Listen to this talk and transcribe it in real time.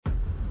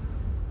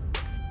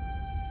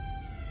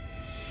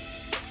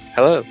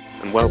Hello,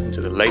 and welcome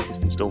to the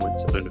latest instalment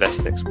of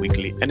Investec's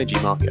weekly energy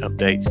market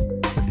update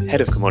with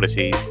Head of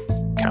Commodities,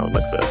 Callum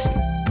McPherson.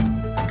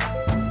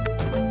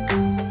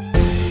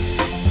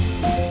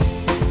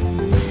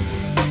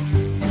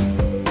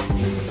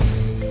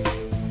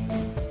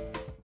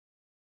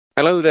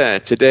 Hello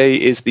there. Today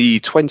is the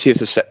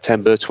 20th of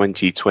September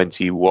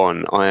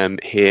 2021. I am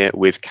here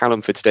with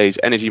Callum for today's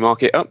energy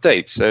market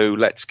update, so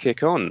let's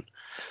kick on.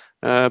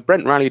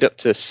 Brent rallied up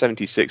to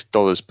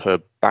 $76 per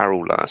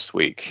barrel last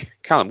week.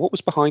 Callum, what was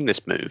behind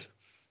this move?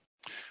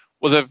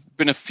 Well, there have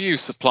been a few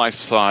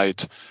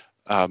supply-side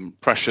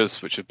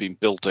pressures which have been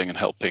building and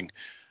helping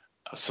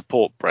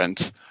support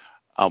Brent.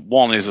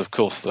 One is, of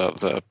course,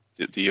 the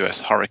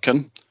US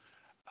hurricane,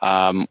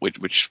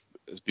 which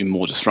has been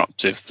more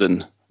disruptive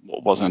than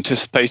what was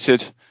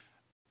anticipated.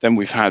 Then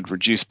we've had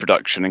reduced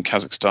production in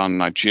Kazakhstan and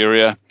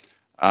Nigeria.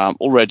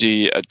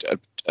 Already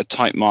a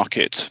tight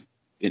market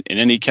in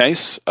any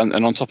case, and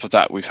on top of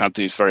that, we've had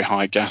these very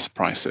high gas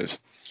prices.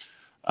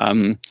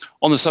 On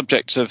the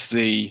subject of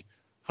the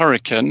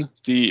hurricane,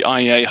 the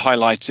IEA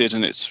highlighted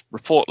in its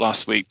report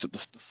last week that the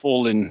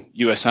fall in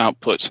US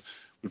output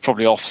would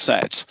probably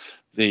offset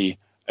the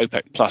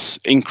OPEC Plus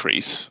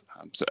increase.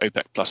 So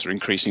OPEC Plus are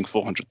increasing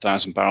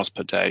 400,000 barrels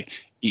per day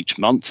each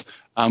month.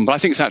 But I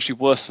think it's actually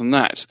worse than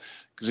that,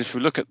 because if we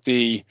look at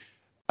the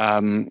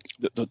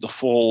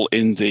fall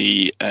in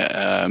the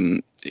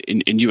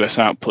in US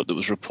output that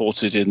was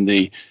reported in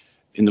the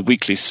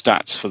weekly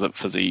stats for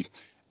the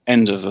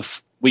end of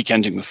the week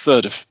ending the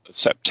 3rd of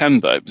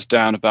September, it was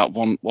down about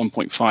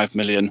 1.5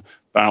 million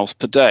barrels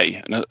per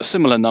day, and a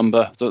similar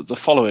number the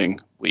following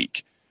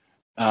week.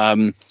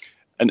 And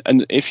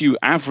if you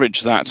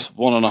average that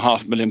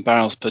 1.5 million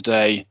barrels per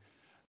day,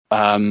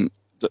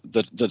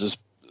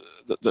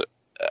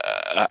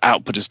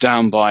 output is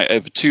down by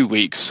over 2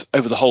 weeks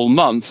over the whole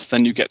month,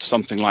 then you get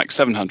something like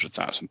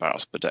 700,000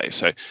 barrels per day.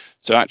 So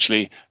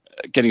actually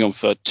getting on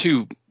for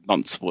 2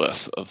 months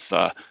worth of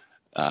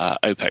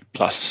OPEC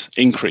plus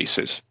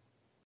increases.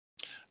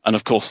 And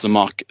of course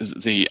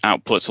the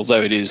output,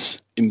 although it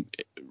is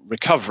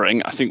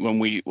recovering, I think when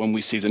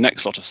we see the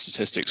next lot of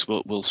statistics,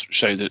 we'll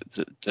show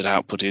that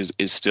output is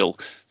still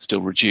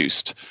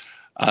reduced.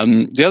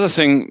 The other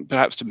thing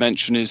perhaps to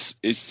mention is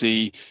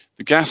the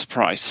gas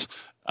price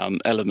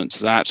element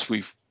to that.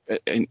 We've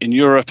in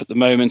Europe at the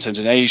moment and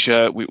in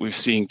Asia, we've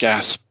seen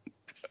gas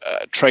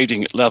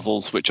trading at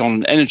levels which on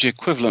an energy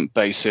equivalent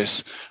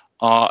basis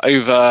are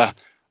over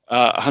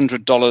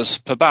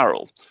 $100 per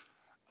barrel.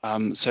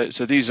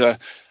 So these are,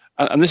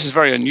 and this is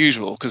very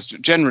unusual because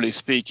generally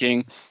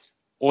speaking,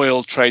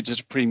 oil trades at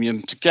a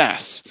premium to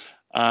gas,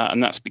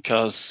 and that's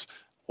because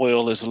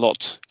oil is a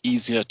lot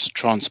easier to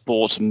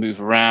transport and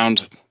move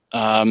around.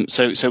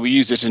 So we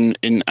use it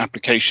in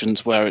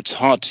applications where it's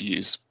hard to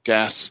use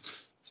gas,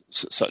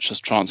 such as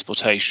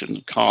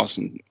transportation, cars,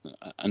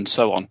 and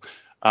so on.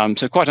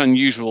 So quite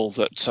unusual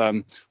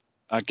that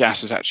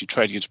gas is actually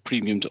trading at a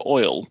premium to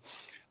oil.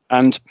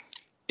 And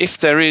if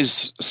there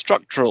is a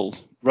structural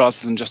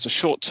rather than just a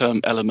short-term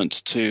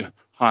element to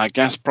higher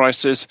gas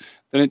prices,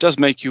 then it does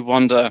make you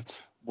wonder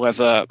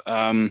whether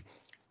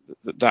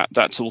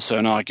that's also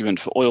an argument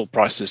for oil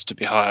prices to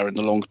be higher in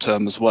the long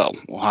term as well,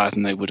 or higher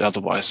than they would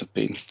otherwise have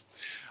been.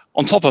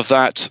 On top of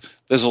that,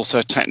 there's also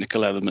a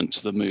technical element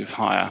to the move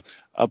higher.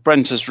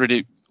 Brent has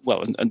really,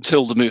 well,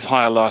 until the move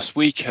higher last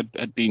week,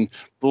 had been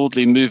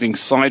broadly moving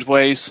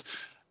sideways,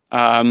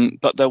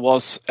 but there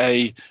was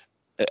a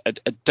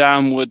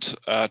downward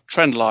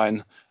trend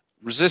line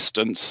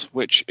resistance,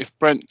 which if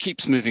Brent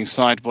keeps moving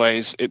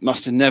sideways, it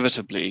must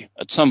inevitably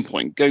at some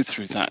point go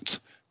through that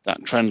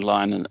trend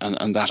line,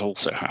 and that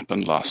also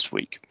happened last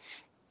week.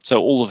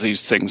 So all of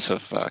these things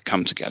have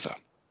come together.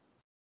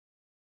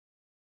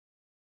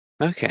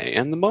 Okay,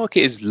 and the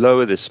market is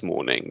lower this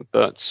morning,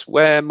 but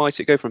where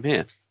might it go from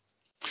here?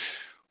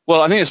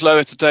 Well, I think it's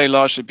lower today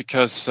largely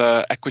because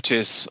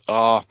equities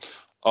are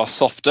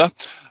softer.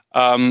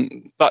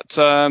 But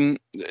to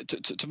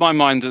my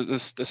mind,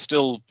 there's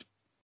still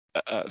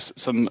a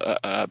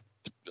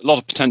lot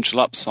of potential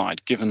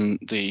upside given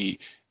the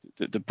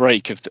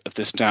break of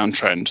this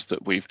downtrend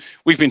that we've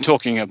been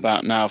talking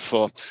about now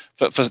for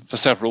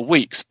several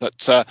weeks.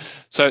 But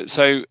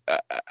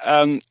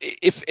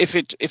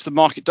if the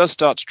market does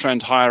start to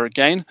trend higher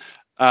again,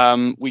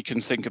 we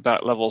can think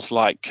about levels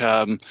like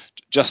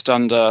just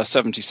under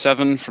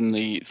 77 from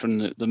the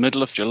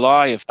middle of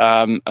July,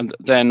 and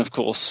then of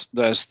course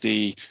there's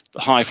the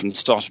high from the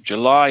start of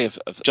July of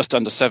just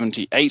under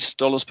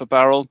 $78 per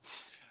barrel.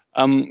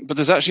 But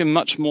there's actually a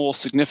much more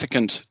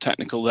significant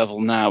technical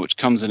level now, which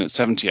comes in at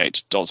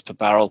 $78 per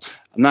barrel,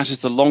 and that is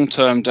the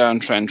long-term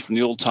downtrend from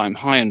the all-time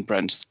high in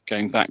Brent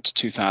going back to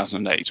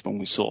 2008, when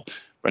we saw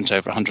Brent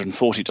over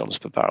 $140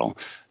 per barrel.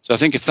 So I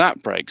think if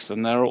that breaks,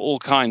 then there are all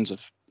kinds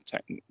of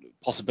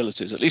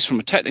possibilities, at least from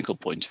a technical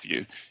point of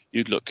view.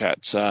 You'd look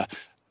at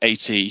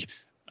 80,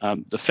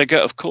 the figure,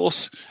 of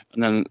course,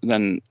 and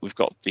then we've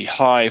got the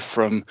high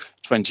from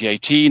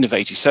 2018 of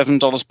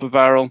 $87 per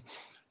barrel.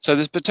 So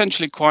there's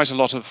potentially quite a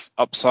lot of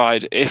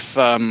upside if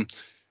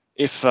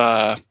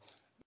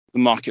the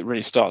market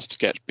really starts to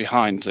get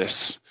behind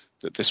this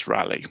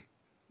rally,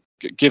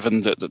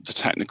 given the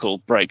technical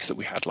break that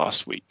we had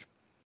last week.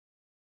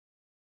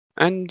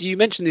 And you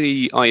mentioned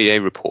the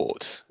IEA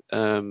report.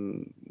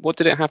 What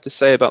did it have to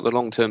say about the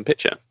long-term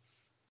picture?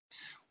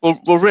 Well,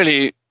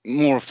 really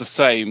more of the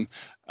same.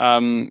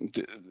 The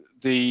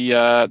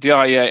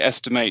IEA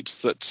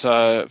estimates that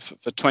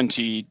for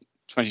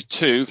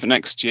 2022, for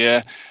next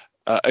year,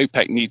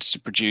 OPEC needs to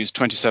produce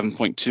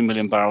 27.2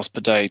 million barrels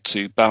per day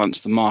to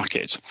balance the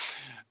market,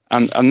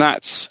 and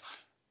that's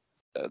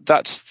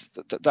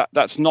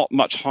not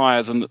much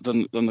higher than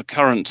the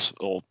current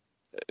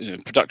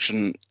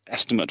production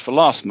estimate for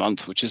last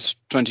month, which is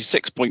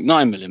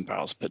 26.9 million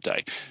barrels per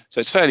day. So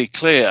it's fairly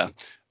clear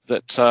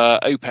that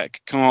OPEC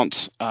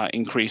can't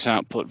increase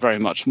output very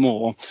much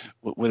more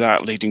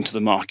without leading to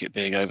the market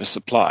being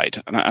oversupplied.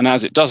 And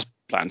as it does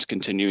plan to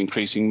continue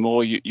increasing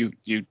more,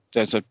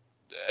 there's a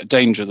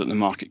danger that the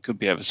market could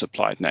be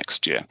oversupplied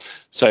next year.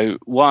 So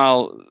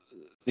while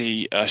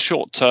the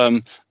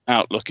short-term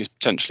outlook is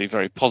potentially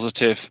very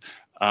positive,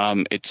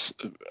 it's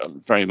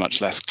very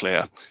much less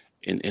clear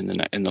in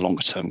the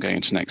longer term going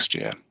into next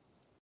year.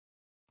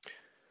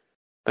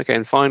 Okay,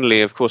 and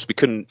finally, of course, we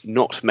couldn't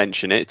not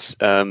mention it.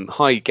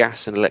 High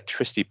gas and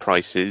electricity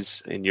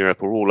prices in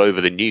Europe are all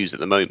over the news at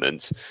the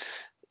moment.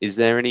 Is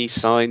there any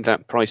sign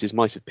that prices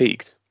might have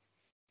peaked?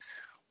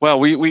 Well,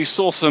 we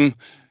saw some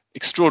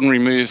extraordinary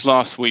moves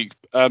last week,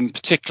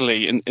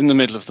 particularly in the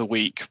middle of the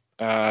week.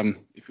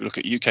 If you look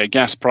at UK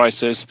gas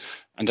prices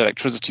and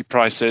electricity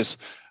prices,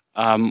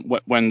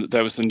 when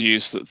there was the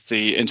news that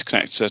the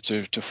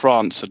interconnector to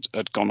France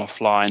had gone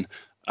offline,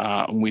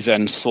 and we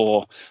then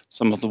saw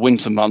some of the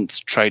winter months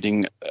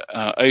trading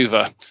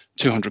over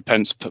 200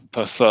 pence per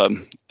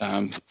therm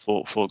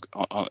for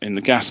in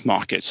the gas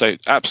market. So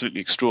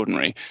absolutely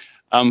extraordinary.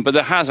 But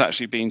there has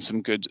actually been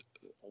some good,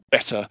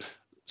 better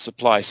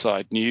supply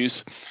side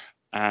news,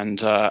 and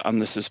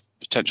this has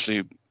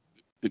potentially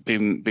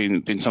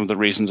been some of the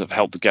reasons that have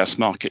helped the gas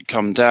market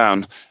come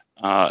down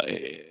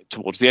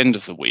towards the end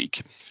of the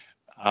week.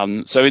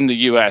 So in the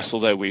US,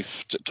 although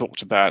we've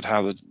talked about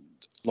how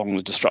long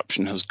the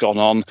disruption has gone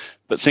on,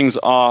 but things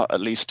are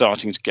at least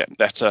starting to get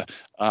better.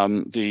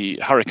 The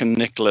Hurricane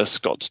Nicholas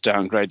got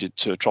downgraded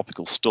to a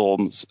tropical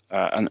storm,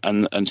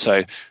 and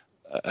so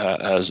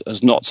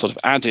has not sort of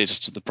added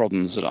to the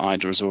problems that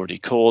Ida has already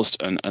caused,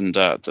 and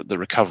the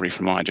recovery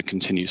from Ida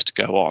continues to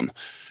go on.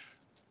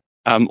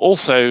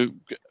 Also,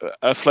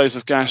 flows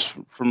of gas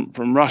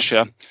from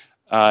Russia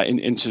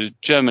into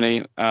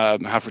Germany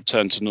have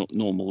returned to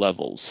normal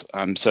levels.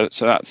 So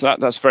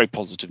that's very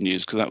positive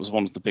news, because that was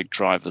one of the big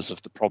drivers of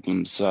the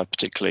problems,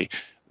 particularly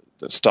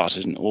that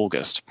started in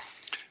August.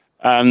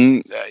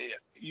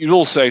 You'd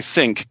also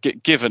think,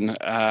 given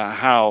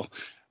how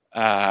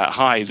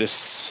high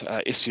this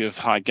issue of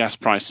high gas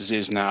prices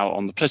is now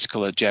on the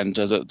political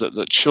agenda,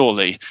 that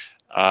surely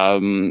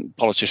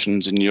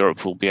politicians in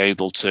Europe will be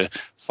able to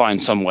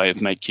find some way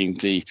of making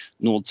the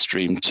Nord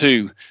Stream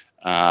 2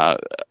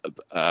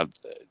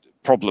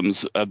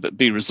 problems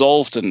be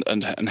resolved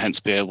and hence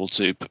be able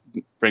to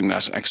bring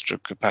that extra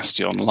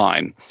capacity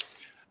online.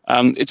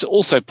 It's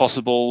also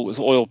possible, with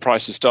oil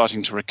prices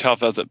starting to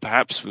recover, that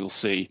perhaps we'll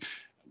see,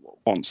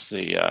 once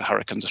the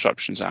hurricane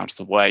disruption is out of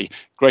the way,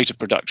 greater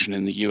production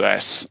in the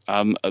US,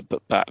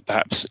 but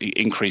perhaps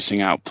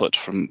increasing output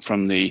from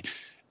the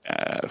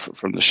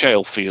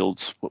shale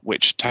fields,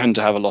 which tend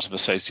to have a lot of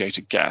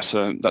associated gas.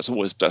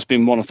 That's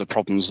been one of the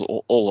problems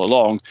all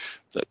along,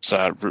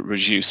 that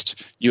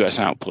reduced US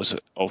output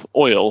of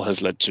oil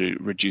has led to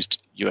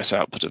reduced US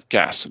output of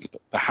gas. And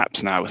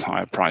perhaps now, with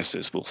higher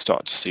prices, we'll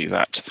start to see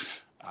that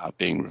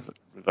being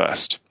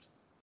reversed.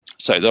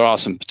 So there are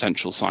some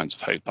potential signs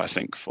of hope, I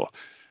think, for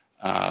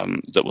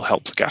that will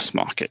help the gas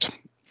market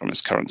from its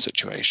current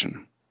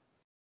situation.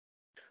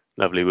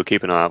 Lovely. We'll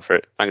keep an eye out for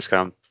it. Thanks,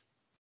 Callum.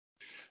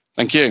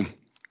 Thank you.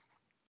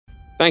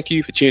 Thank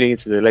you for tuning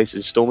into the latest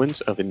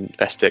instalment of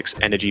Investec's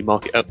Energy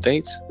Market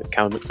Update with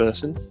Callum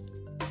McPherson.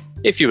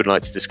 If you would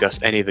like to discuss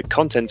any of the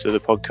contents of the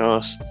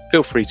podcast,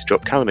 feel free to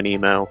drop Callum an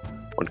email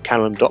on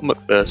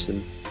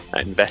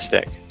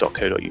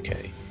callum.mcpherson@investec.co.uk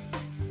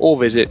or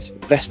visit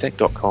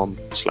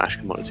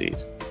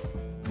investec.com/commodities.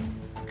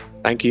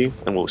 Thank you,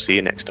 and we'll see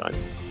you next time.